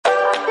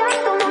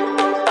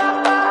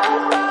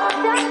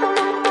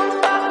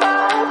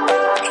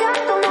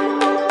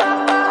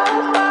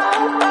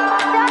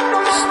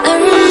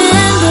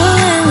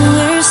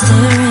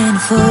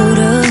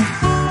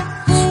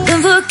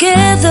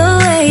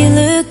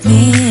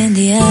me in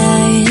the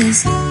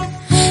eyes,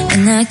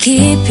 and I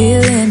keep you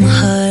in my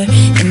heart.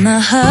 In my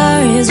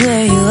heart is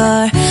where you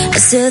are. I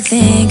still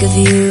think of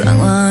you, I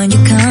want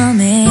you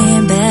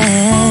coming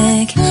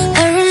back.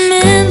 I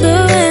remember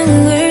when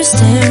we were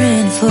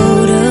staring at a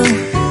photo.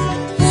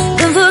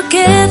 Don't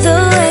forget the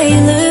way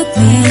you look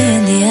me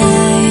in the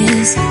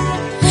eyes,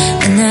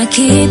 and I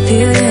keep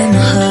you in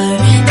my heart.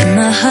 In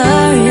my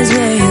heart is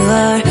where you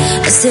are.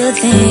 I still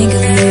think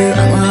of you,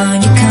 I want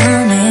you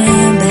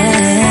coming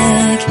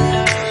back.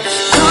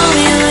 Call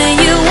me when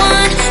you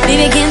want,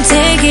 baby, I can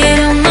take it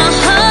on my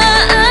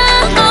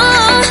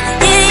heart.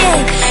 Yeah, yeah,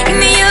 give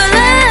me your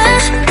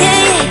love,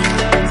 yeah, yeah.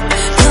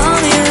 Call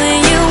me when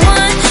you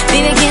want,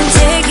 baby, I can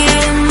take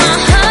it on my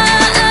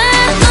heart.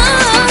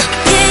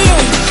 Yeah,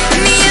 yeah,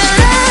 give me your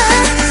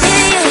love,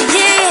 yeah, yeah,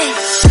 yeah.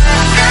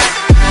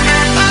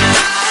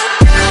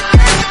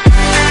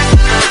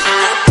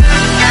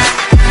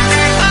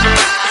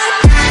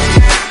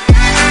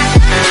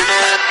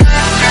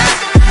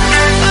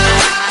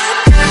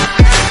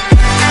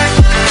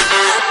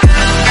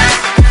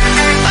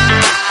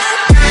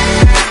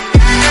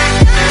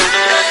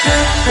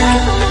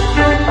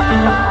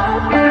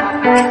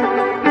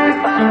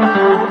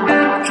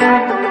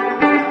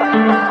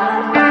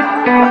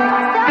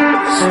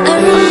 I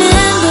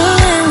remember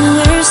when we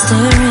were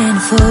staring at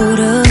a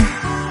photo.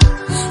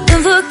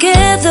 Don't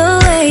forget the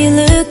way you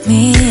look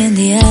me in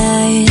the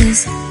eyes,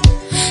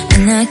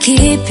 and I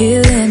keep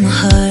you in my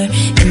heart.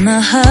 In my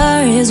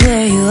heart is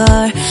where you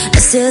are. I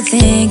still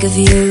think of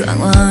you, I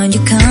want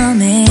you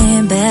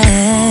coming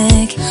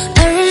back.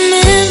 I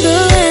remember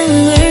when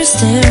we were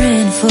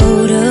staring at a photo.